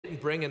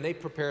bring, and they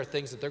prepare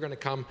things that they're going to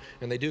come,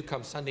 and they do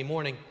come Sunday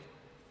morning.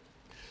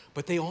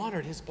 But they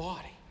honored his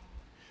body.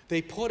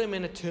 They put him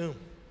in a tomb.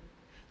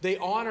 They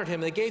honored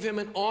him. They gave him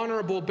an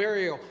honorable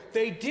burial.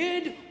 They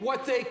did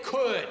what they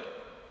could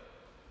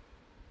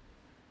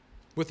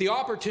with the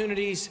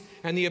opportunities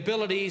and the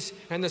abilities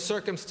and the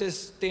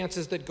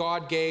circumstances that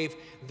God gave.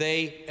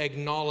 They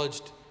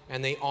acknowledged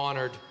and they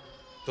honored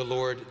the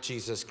Lord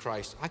Jesus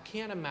Christ. I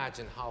can't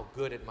imagine how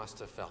good it must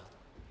have felt,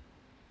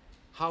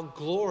 how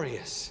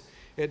glorious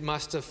it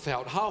must have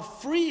felt, how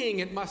freeing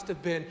it must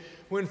have been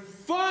when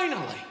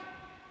finally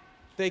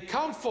they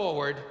come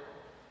forward.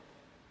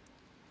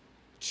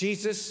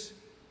 Jesus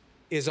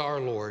is our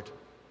Lord,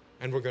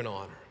 and we're going to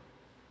honor him.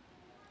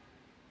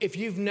 If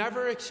you've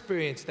never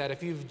experienced that,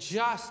 if you've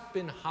just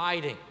been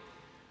hiding,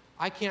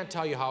 I can't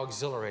tell you how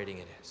exhilarating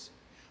it is.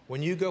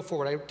 When you go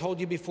forward, I told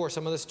you before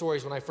some of the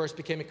stories when I first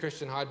became a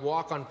Christian, how I'd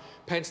walk on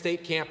Penn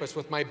State campus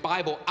with my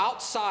Bible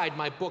outside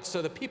my book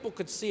so that people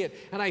could see it,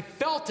 and I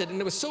felt it,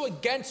 and it was so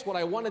against what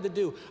I wanted to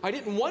do. I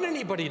didn't want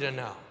anybody to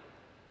know,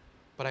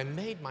 but I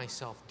made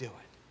myself do it.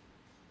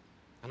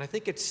 And I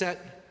think it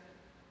set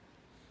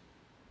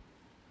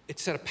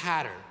a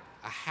pattern,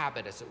 a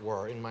habit, as it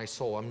were, in my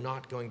soul. I'm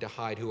not going to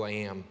hide who I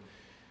am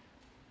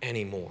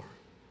anymore.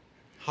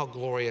 How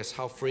glorious,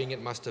 how freeing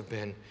it must have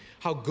been.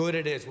 How good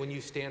it is when you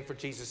stand for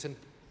Jesus. And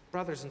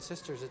brothers and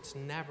sisters, it's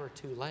never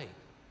too late.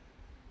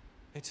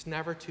 It's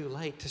never too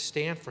late to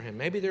stand for him.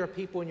 Maybe there are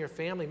people in your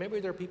family, maybe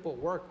there are people at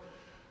work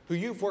who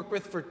you've worked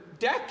with for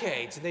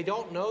decades and they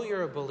don't know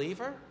you're a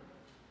believer.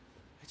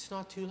 It's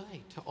not too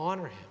late to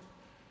honor him.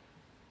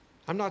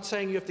 I'm not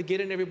saying you have to get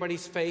in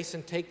everybody's face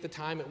and take the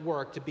time at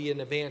work to be an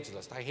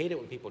evangelist. I hate it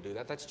when people do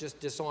that. That's just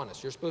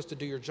dishonest. You're supposed to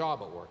do your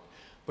job at work.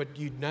 But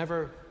you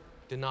never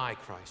deny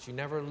Christ. You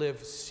never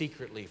live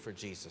secretly for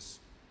Jesus.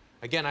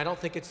 Again, I don't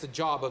think it's the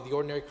job of the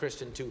ordinary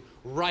Christian to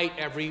right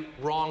every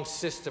wrong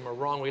system or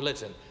wrong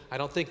religion. I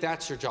don't think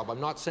that's your job. I'm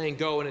not saying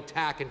go and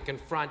attack and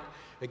confront,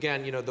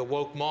 again, the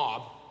woke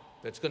mob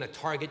that's going to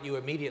target you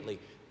immediately.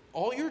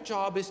 All your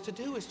job is to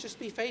do is just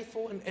be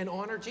faithful and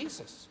honor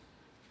Jesus.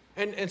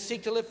 And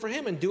seek to live for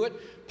him and do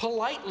it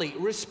politely,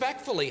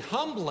 respectfully,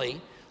 humbly,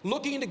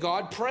 looking to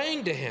God,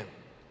 praying to him.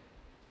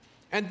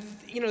 And,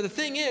 the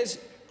thing is,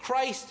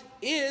 Christ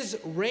is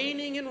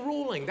reigning and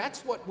ruling.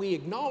 That's what we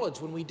acknowledge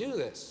when we do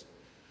this.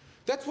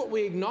 That's what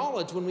we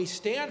acknowledge when we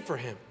stand for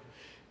him.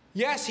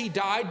 Yes, he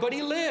died, but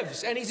he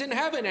lives, and he's in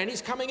heaven, and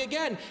he's coming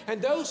again.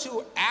 And those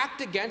who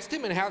act against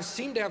him and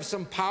seem to have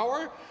some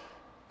power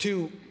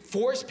to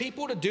force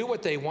people to do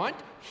what they want,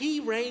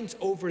 he reigns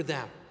over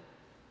them.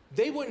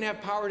 They wouldn't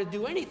have power to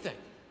do anything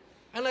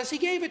unless he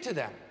gave it to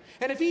them.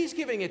 And if he's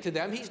giving it to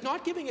them, he's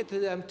not giving it to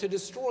them to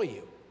destroy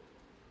you.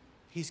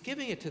 He's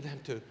giving it to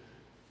them to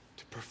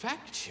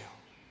perfect you,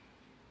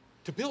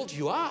 to build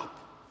you up,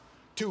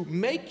 to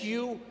make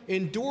you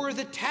endure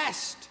the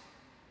test,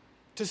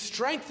 to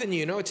strengthen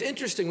you. It's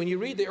interesting when you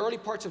read the early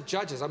parts of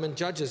Judges. I'm in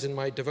Judges in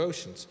my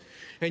devotions.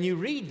 And you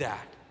read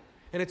that,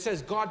 and it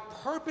says God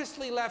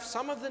purposely left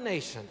some of the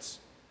nations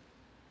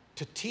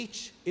to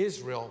teach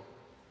Israel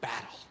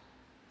battle,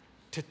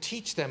 to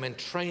teach them and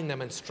train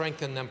them and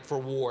strengthen them for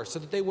war so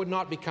that they would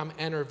not become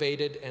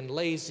enervated and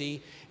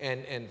lazy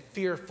and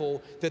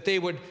fearful, that they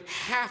would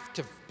have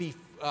to be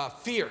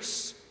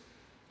fierce.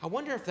 I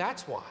wonder if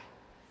that's why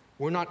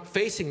we're not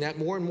facing that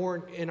more and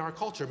more in our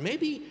culture.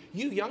 Maybe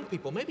you young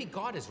people, maybe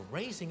God is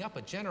raising up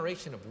a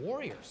generation of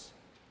warriors,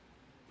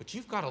 but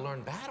you've got to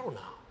learn battle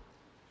now.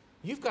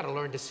 You've got to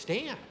learn to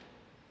stand.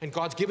 And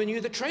God's given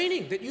you the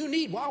training that you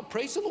need. Wow,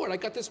 praise the Lord. I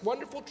got this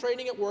wonderful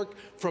training at work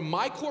from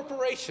my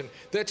corporation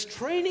that's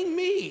training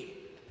me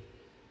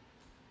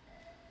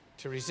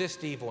to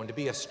resist evil and to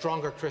be a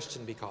stronger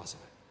Christian because of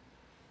it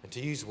and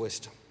to use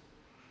wisdom.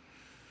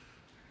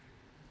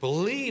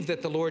 Believe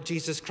that the Lord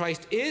Jesus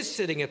Christ is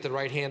sitting at the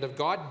right hand of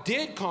God,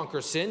 did conquer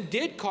sin,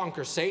 did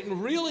conquer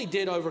Satan, really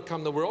did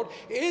overcome the world,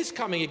 is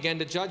coming again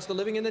to judge the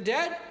living and the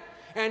dead.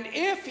 And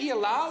if he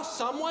allows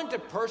someone to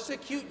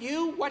persecute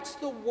you, what's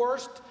the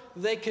worst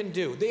they can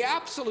do? The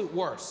absolute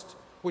worst,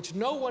 which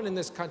no one in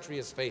this country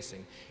is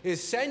facing,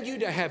 is send you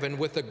to heaven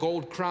with a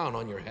gold crown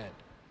on your head.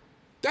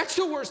 That's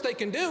the worst they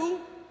can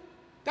do.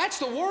 That's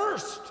the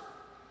worst.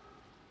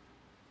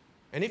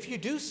 And if you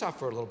do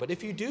suffer a little bit,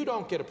 if you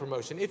don't get a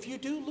promotion, if you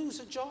do lose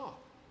a job,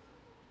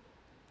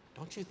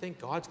 don't you think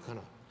God's going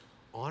to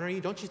honor you?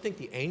 Don't you think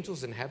the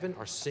angels in heaven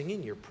are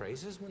singing your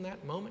praises when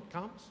that moment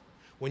comes?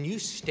 When you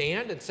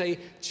stand and say,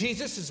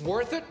 Jesus is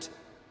worth it?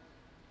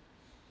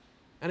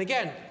 And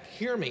again,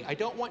 hear me. I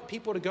don't want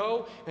people to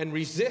go and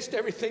resist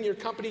everything your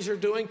companies are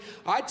doing.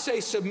 I'd say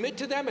submit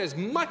to them as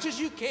much as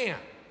you can.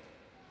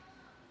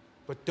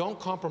 But don't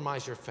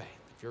compromise your faith.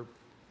 If you're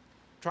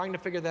trying to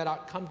figure that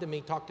out, come to me,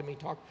 talk to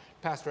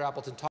Pastor Appleton.